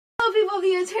Hello, people of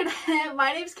the internet.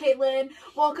 My name's Caitlyn.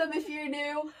 Welcome if you're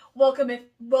new.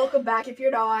 Welcome back if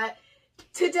you're not.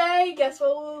 Today, guess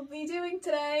what we'll be doing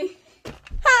today?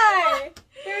 Hi!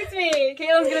 Here's me.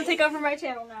 Caitlyn's gonna take over my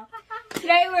channel now.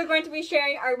 Today we're going to be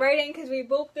sharing our writing because we've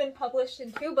both been published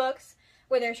in 2 books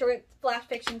with our short flash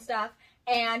fiction stuff,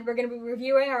 and we're gonna be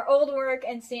reviewing our old work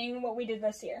and seeing what we did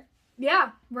this year.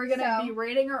 Yeah, we're gonna be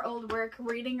rating our old work,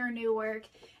 reading our new work,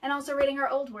 and also rating our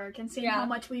old work and seeing how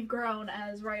much we've grown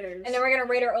as writers. And then we're gonna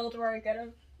rate our old work out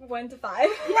of 1 to 5.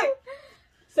 Yeah.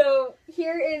 So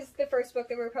here is the first book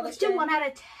that we're published. Let's do 1 out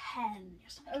of 10.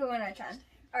 Oh, 1 out of 10.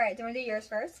 Alright, do you want to do yours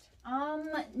first?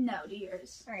 No, do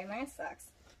yours. Alright, mine sucks.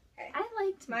 Okay. I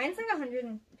liked mine's like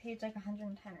 110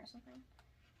 or something.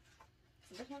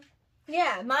 Is it this one?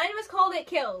 Yeah, mine was called It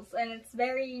Kills, and it's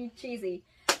very cheesy.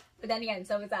 But then again,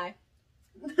 so was I.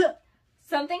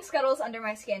 Something scuttles under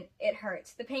my skin. It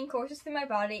hurts. The pain courses through my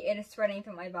body. It is spreading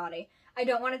through my body. I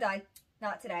don't want to die.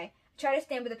 Not today. I try to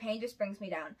stand, but the pain just brings me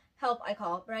down. Help, I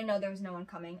call, but I know there was no one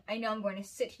coming. I know I'm going to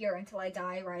sit here until I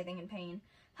die, writhing in pain.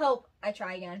 Help, I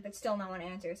try again, but still no one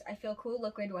answers. I feel cool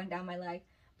liquid run down my leg.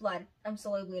 Blood. I'm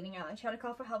slowly bleeding out. I try to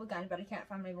call for help again, but I can't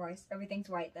find my voice. Everything's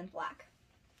white, then black.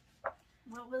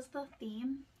 What was the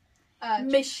theme?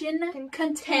 Mission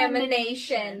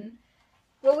contamination.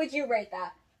 What would you rate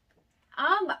that?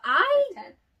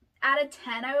 Out of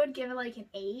 10, I would give it like an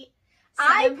 8.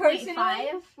 I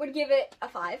personally would give it a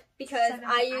 5 because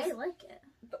I like it.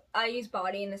 I use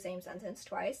body in the same sentence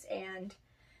twice, and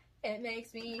it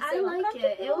makes me so I like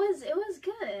it. It was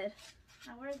good.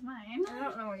 Now, where's mine? I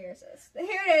don't know where yours is.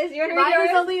 Here it is. You want to read yours? Mine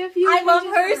is only a few I love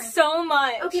her so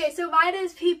much. Okay, so mine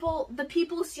is the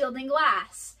people sealed in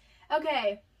glass.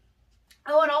 Okay.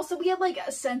 Oh, and also we had like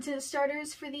sentence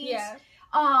starters for these. Yeah.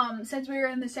 Since we were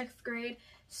in the 6th grade.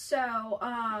 So,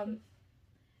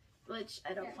 which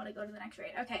I don't want to go to the next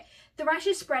grade. Okay. The rash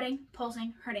is spreading,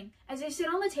 pulsing, hurting. As I sit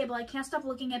on the table, I can't stop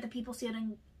looking at the people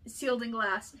sealed in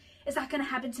glass. Is that going to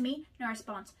happen to me? No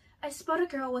response. I spot a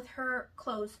girl with her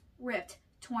clothes ripped,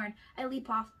 torn. I leap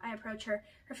off. I approach her.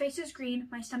 Her face is green.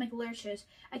 My stomach lurches.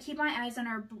 I keep my eyes on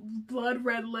her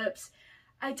blood-red lips.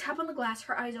 I tap on the glass.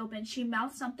 Her eyes open. She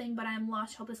mouths something, but I am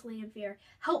lost hopelessly in fear.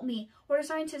 Help me. What are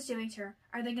scientists doing to her?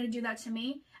 Are they going to do that to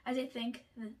me? As I think,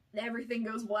 everything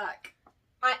goes black.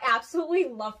 I absolutely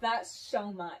love that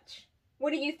so much. What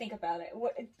do you think about it?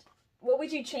 What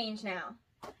would you change now?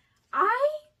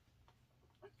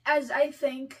 As I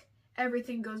think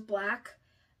everything goes black,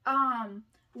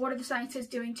 what are the scientists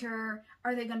doing to her?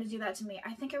 Are they going to do that to me?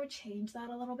 I think I would change that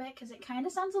a little bit because it kind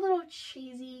of sounds a little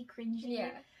cheesy, cringy. Yeah,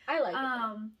 I like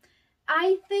it.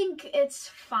 I think it's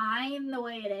fine the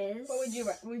way it is. What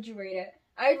would you rate it?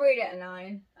 I'd rate it a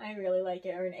 9. I really like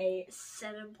it, or an 8.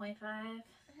 7.5.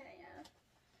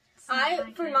 Yeah.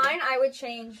 For mine, I would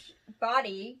change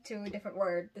body to a different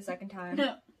word the second time.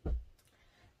 No.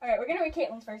 Alright, we're gonna read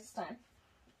Caitlyn's first this time.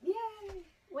 Yay!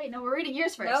 Wait, no, we're reading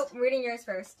yours first. Nope, we're reading yours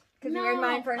first. Because we read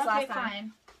mine first last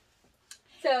time.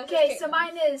 Fine. So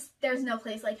mine is There's No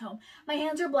Place Like Home. My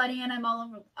hands are bloody and I'm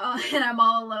all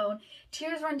alone.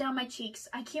 Tears run down my cheeks.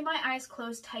 I keep my eyes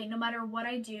closed tight. No matter what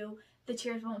I do, the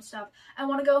tears won't stop. I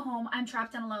want to go home. I'm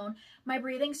trapped and alone. My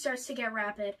breathing starts to get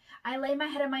rapid. I lay my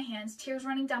head in my hands, tears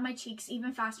running down my cheeks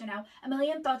even faster now. A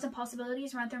million thoughts and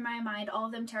possibilities run through my mind, all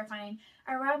of them terrifying.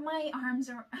 I wrap my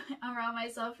arms around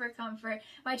myself for comfort.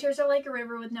 My tears are like a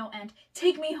river with no end.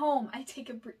 Take me home. I take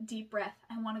a deep breath.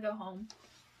 I want to go home.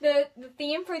 The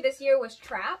theme for this year was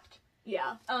trapped.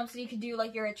 Yeah. So you could do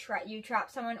like you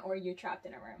trap someone or you're trapped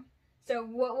in a room. So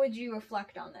what would you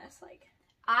reflect on this like?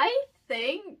 I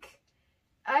think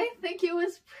it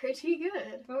was pretty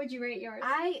good. What would you rate yours?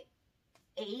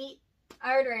 8.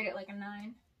 I would rate it like a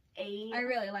 9. 8. I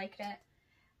really liked it.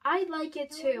 I like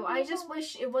it too. I just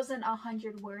wish it wasn't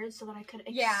 100 words so that I could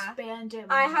expand it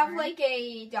more. I have like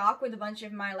a doc with a bunch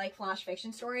of my like flash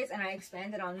fiction stories, and I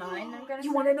expanded on mine.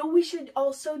 You want to know what we should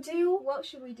also do? What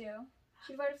should we do?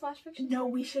 Should we write a flash fiction? No,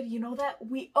 we should. You know that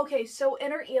so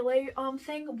in our ELA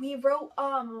thing, we wrote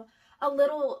a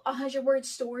little 100-word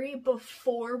story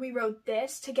before we wrote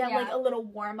this to get like a little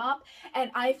warm up, and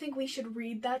I think we should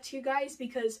read that to you guys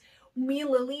because me and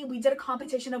Lily, we did a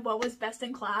competition of what was best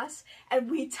in class, and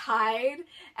we tied,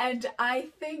 and I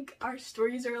think our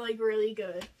stories are like really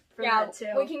good for that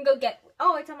too. We can go get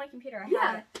it's on my computer. I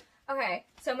have it. Okay,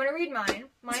 so I'm gonna read mine.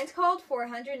 Mine's called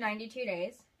 492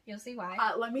 Days. You'll see why.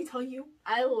 Let me tell you,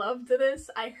 I loved this.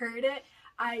 I heard it.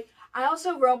 I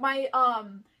also wrote my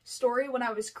story when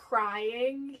I was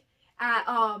crying at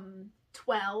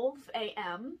 12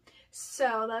 a.m.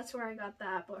 So that's where I got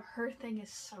that. But her thing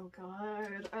is so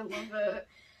good. I love it.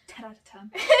 10 out of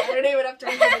 10. I don't even have to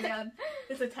read it again.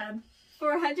 It's a 10.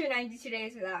 492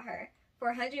 days without her.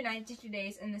 492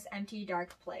 days in this empty,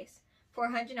 dark place.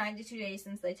 492 days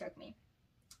since they took me.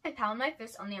 I pound my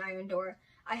fist on the iron door.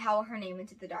 I howl her name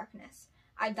into the darkness.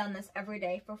 I've done this every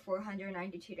day for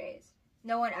 492 days.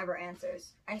 No one ever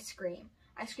answers. I scream.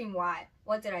 I scream, why?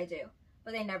 What did I do?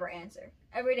 But they never answer.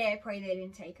 Every day I pray they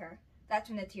didn't take her. That's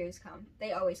when the tears come.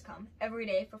 They always come. Every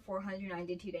day for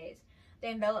 492 days.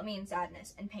 They envelop me in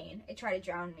sadness and pain. They try to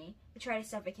drown me. They try to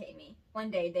suffocate me. One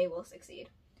day they will succeed.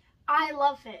 I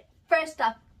love it. First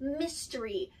up,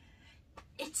 mystery.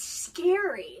 It's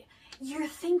scary. You're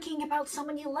thinking about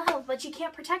someone you love, but you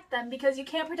can't protect them because you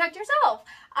can't protect yourself.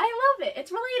 I love it.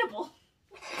 It's relatable.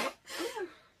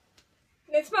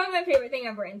 It's probably my favorite thing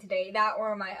I've written today. That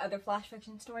or my other flash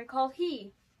fiction story called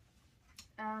He.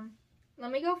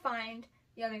 Let me go find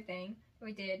the other thing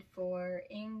we did for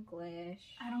English.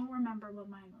 I don't remember what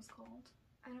mine was called.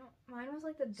 Mine was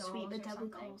like the dolls. Sweet but or Deadly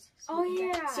something.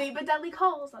 Calls. Sweet But Deadly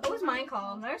Calls. What was mine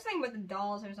called? I was thinking about the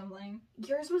dolls or something.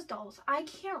 Yours was dolls. I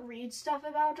can't read stuff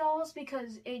about dolls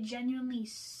because it genuinely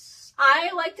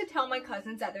I like to tell my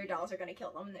cousins that their dolls are gonna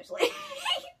kill them, and there's like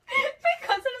my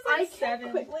cousin is like 7.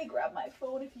 I can quickly grab my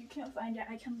phone if you can't find it.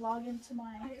 I can log into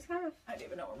my. I just kind of. I don't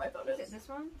even know where my phone Is is. it this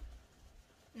one?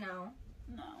 No.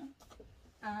 No.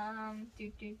 No.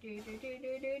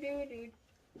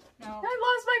 I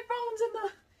lost my phones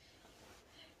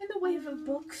in the wave of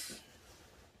books.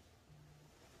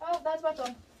 Oh, that's my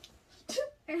phone.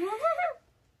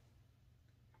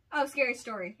 Oh, scary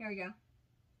story. Here we go.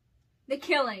 The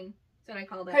Killing. That's what I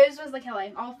called it. Hers was The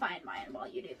Killing. I'll find mine while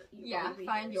you do Yeah,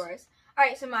 find yours.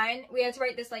 Alright, so mine, we had to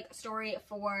write this like story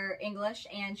for English,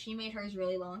 and she made hers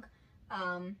really long.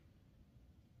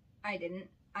 I didn't.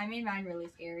 I made mine really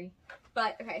scary.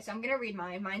 But, okay, so I'm gonna read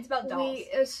mine. Mine's about dolls.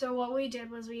 So what we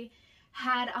did was we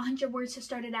had 100 words to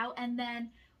start it out, and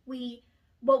then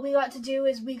what we got to do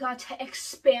is we got to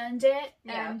expand it,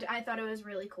 and I thought it was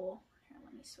really cool. Here,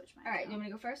 let me switch my Alright, you want me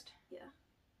to go first? Yeah.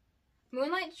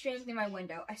 Moonlight streamed through my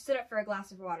window. I stood up for a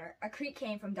glass of water. A creak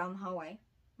came from down the hallway.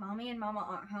 Mommy and Mama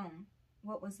aren't home.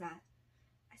 What was that?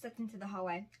 I stepped into the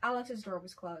hallway. Alex's door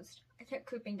was closed. I kept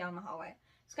creeping down the hallway.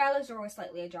 Skylar's door was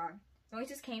slightly ajar.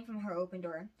 Noises came from her open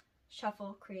door.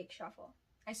 Shuffle, creak, shuffle.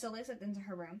 I slowly slipped into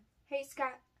her room. Hey,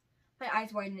 Scott. My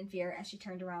eyes widened in fear as she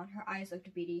turned around. Her eyes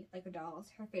looked beady, like a doll's.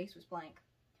 Her face was blank.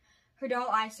 Her doll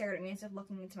eyes stared at me as if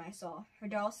looking into my soul. Her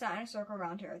doll sat in a circle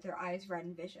around her, their eyes red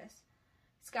and vicious.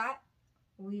 Scott?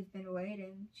 We've been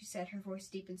waiting, she said, her voice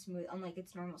deep and smooth, unlike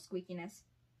its normal squeakiness.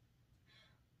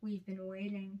 We've been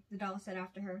waiting, the doll said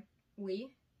after her.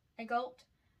 We? I gulped.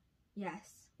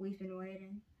 Yes, we've been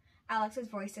waiting. Alex's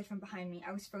voice said from behind me.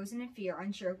 I was frozen in fear,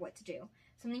 unsure of what to do.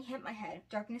 Something hit my head.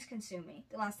 Darkness consumed me.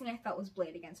 The last thing I felt was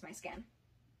blade against my skin.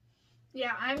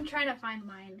 Yeah, I'm trying to find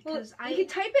mine because you could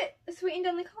type it. Sweet and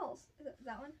Deadly Calls. Is it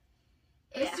that one?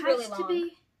 It It's has really to long.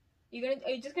 be.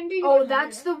 Are you just gonna do? Oh,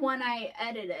 that's the one I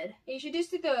edited. You should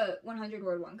just do the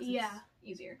 100-word one. 'Cause Yeah. it's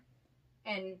easier,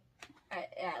 and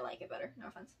I like it better. No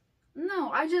offense.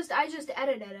 No, I just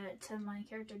edited it to my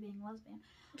character being lesbian.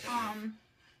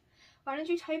 Why don't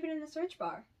you type it in the search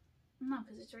bar? No,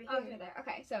 because it's right Oh, here. okay, there.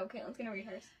 Okay, so Caitlin's gonna read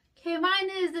hers. Okay, mine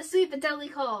is The Sweet but Deadly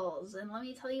Calls, and let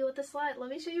me show you what the slide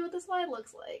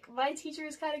looks like. My teacher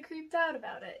is kind of creeped out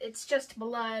about it. It's just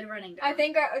blood running down. I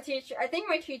think our teacher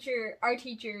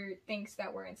thinks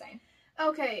that we're insane.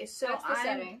 Okay, so That's the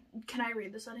setting. Can I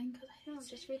read the setting? Because I No,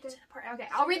 just read the. Okay,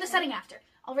 I'll read the setting after.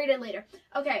 I'll read it later.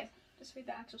 Okay. Just read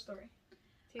the actual story.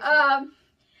 Turn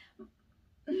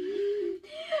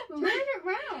it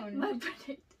around. My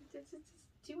brother doesn't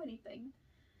do anything.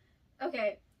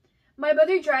 Okay. My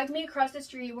brother dragged me across the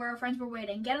street where our friends were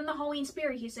waiting. Get in the Halloween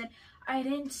spirit, he said. I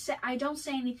don't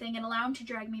say anything and allow him to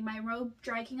drag me, my robe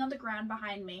dragging on the ground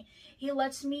behind me. He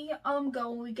lets me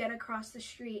go when we get across the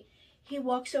street. He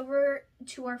walks over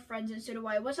to our friends and so do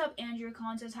I. What's up, Andrew?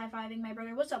 Colin says, high-fiving my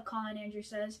brother. What's up, Colin? Andrew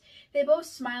says. They both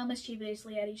smile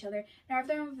mischievously at each other.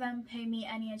 Neither of them pay me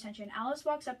any attention. Alice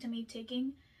walks up to me,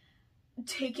 taking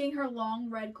her long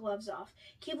red gloves off.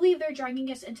 Can you believe they're dragging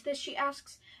us into this? She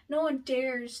asks. No one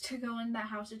dares to go in that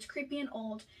house. It's creepy and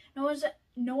old. No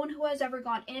one who has ever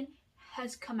gone in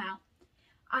has come out.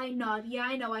 I nod. Yeah,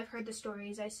 I know. I've heard the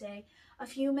stories, I say. A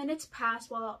few minutes pass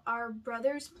while our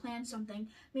brothers plan something.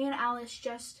 Me and Alice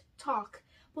just talk.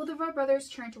 Both of our brothers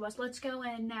turn to us. Let's go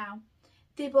in now.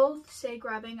 They both say,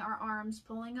 grabbing our arms,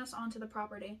 pulling us onto the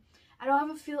property. I don't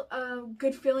have a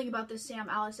good feeling about this, Sam,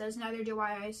 Alice says. Neither do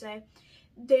I say.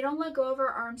 They don't let go of our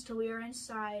arms till we are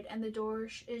inside and the door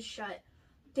is shut.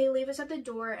 They leave us at the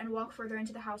door and walk further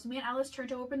into the house. Me and Alice turn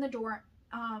to open the door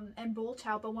and bolt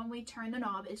out, but when we turn the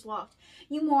knob, it's locked.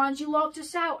 You morons, you locked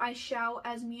us out, I shout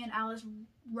as me and Alice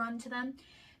run to them.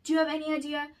 Do you have any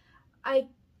idea?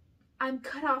 I'm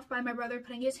cut off by my brother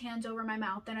putting his hands over my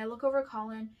mouth. Then I look over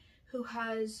Colin, who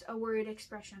has a worried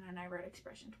expression, and I read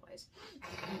expression twice.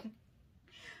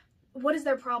 What is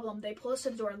their problem? They pull us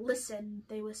to the door. Listen,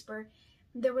 they whisper.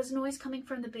 There was noise coming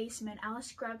from the basement.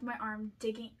 Alice grabbed my arm,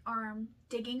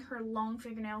 digging her long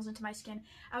fingernails into my skin.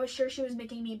 I was sure she was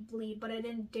making me bleed, but I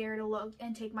didn't dare to look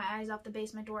and take my eyes off the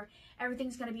basement door.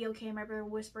 Everything's gonna be okay, my brother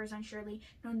whispers unsurely.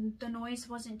 No, the noise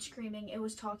wasn't screaming, it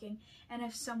was talking, and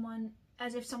as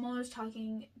if someone was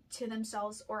talking to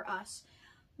themselves or us.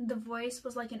 The voice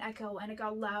was like an echo, and it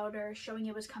got louder, showing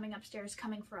it was coming upstairs,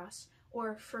 coming for us,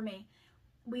 or for me.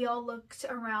 We all looked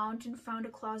around and found a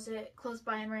closet close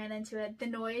by and ran into it. The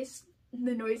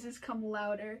noises come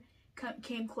louder,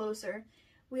 came closer.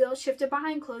 We all shifted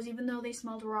behind clothes, even though they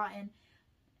smelled rotten.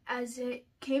 As it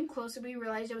came closer, we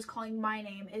realized it was calling my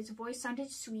name. Its voice sounded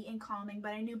sweet and calming,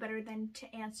 but I knew better than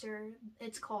to answer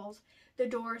its calls. The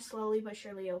door slowly but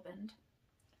surely opened.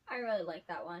 I really like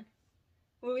that one.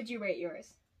 What would you rate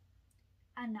yours?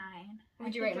 A 9.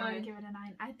 Would you rate 9? I would give it a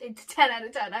 9. It's 10 out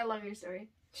of 10. I love your story.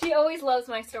 She always loves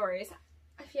my stories.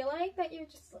 I feel like that you're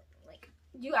just like,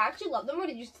 do you actually love them, or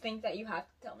did you just think that you have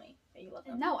to tell me that you love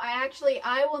them? No,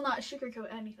 I will not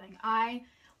sugarcoat anything. I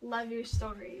love your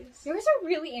stories. Yours are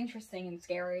really interesting and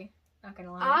scary. Not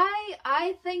gonna lie.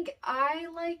 I think I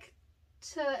like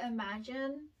to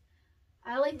imagine.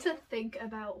 I like to think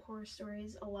about horror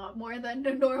stories a lot more than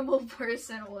a normal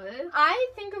person would. I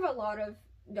think of a lot of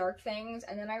dark things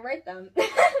and then I write them.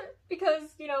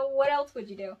 Because, you know, what else would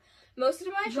you do? Most of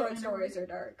my short stories are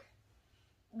dark.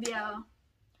 Yeah.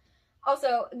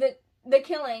 Also, the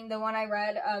killing, the one I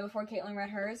read before Caitlyn read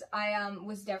hers, I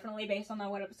was definitely based on that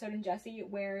one episode in Jessie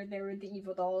where there were the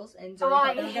evil dolls and Zoe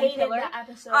thought they were gonna kill her. That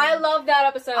episode. I love that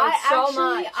episode so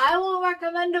much. I will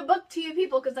recommend a book to you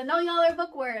people because I know y'all are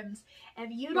bookworms. If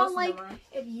you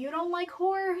don't like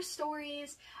horror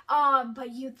stories,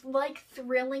 but you like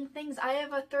thrilling things, I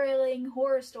have a thrilling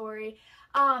horror story.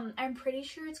 I'm pretty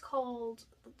sure it's called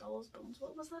The Doll's Bones.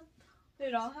 What was that? The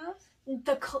Dollhouse?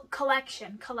 The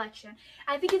collection.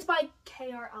 I think it's by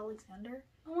K.R. Alexander.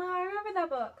 Oh wow, I remember that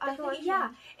book.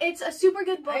 Yeah, it's a super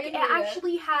good book. It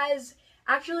actually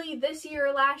this year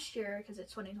or last year, because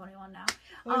it's 2021 now.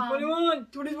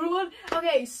 2021.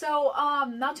 Okay, so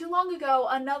not too long ago,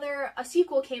 a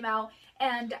sequel came out,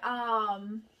 and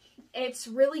it's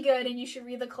really good, and you should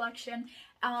read the collection.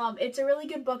 It's a really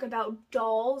good book about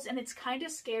dolls, and it's kind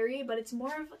of scary, but it's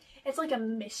like a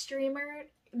mystery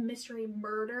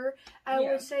murder, I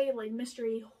would say, like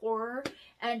mystery horror,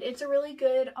 and it's a really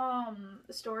good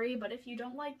story. But if you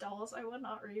don't like dolls, I would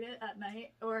not read it at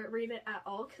night or read it at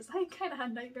all because I kind of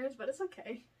had nightmares, but it's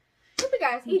okay. Hope you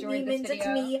guys enjoyed this video. It's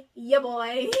me, ya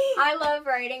boy. I love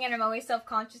writing, and I'm always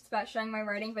self-conscious about showing my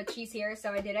writing, but she's here,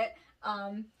 so I did it.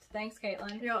 Thanks,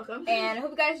 Caitlyn. You're welcome. And I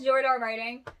hope you guys enjoyed our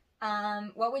writing.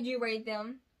 What would you rate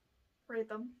them? Rate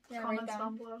them. Yeah, Comments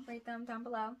down below. Rate them down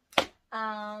below.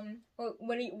 What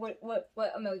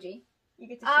emoji? You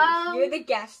get to choose. You're the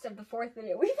guest of the 4th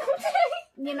video we filmed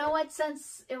today. You know what?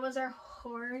 Since it was our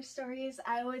horror stories,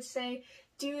 I would say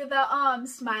do the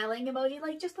smiling emoji,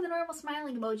 like just the normal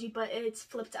smiling emoji, but it's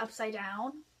flipped upside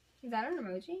down. Is that an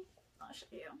emoji? I'll show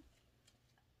you.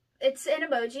 It's an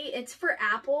emoji. It's for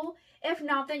Apple. If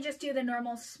not, then just do the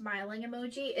normal smiling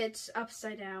emoji. It's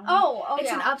upside down. Oh,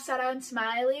 it's an upside down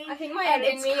smiley. I think my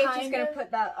editing me is just gonna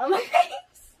put that on my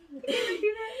face.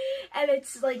 And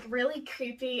it's like really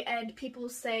creepy, and people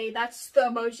say that's the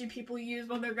emoji people use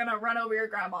when they're gonna run over your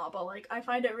grandma, but like I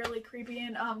find it really creepy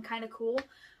and kind of cool.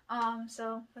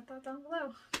 So put that down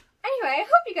below. Anyway, I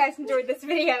hope you guys enjoyed this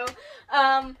video.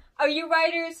 Are you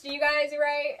writers? Do you guys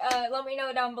write? Let me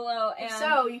know down below. And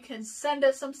so you can send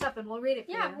us some stuff and we'll read it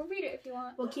for you. Yeah, we'll read it if you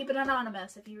want. We'll keep it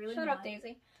anonymous if you really want. Shut up,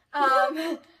 Daisy.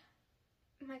 Oh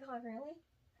my god, really?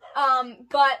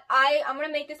 But I'm gonna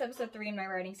make this episode 3 in my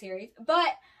writing series.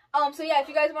 But, so yeah, if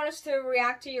you guys want us to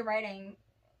react to your writing,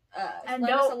 send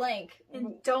us a link.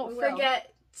 And don't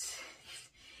forget,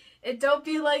 and don't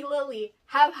be like Lily.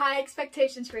 Have high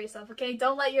expectations for yourself, okay?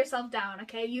 Don't let yourself down,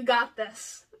 okay? You got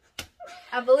this.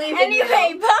 I believe in you.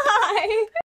 Anyway, bye!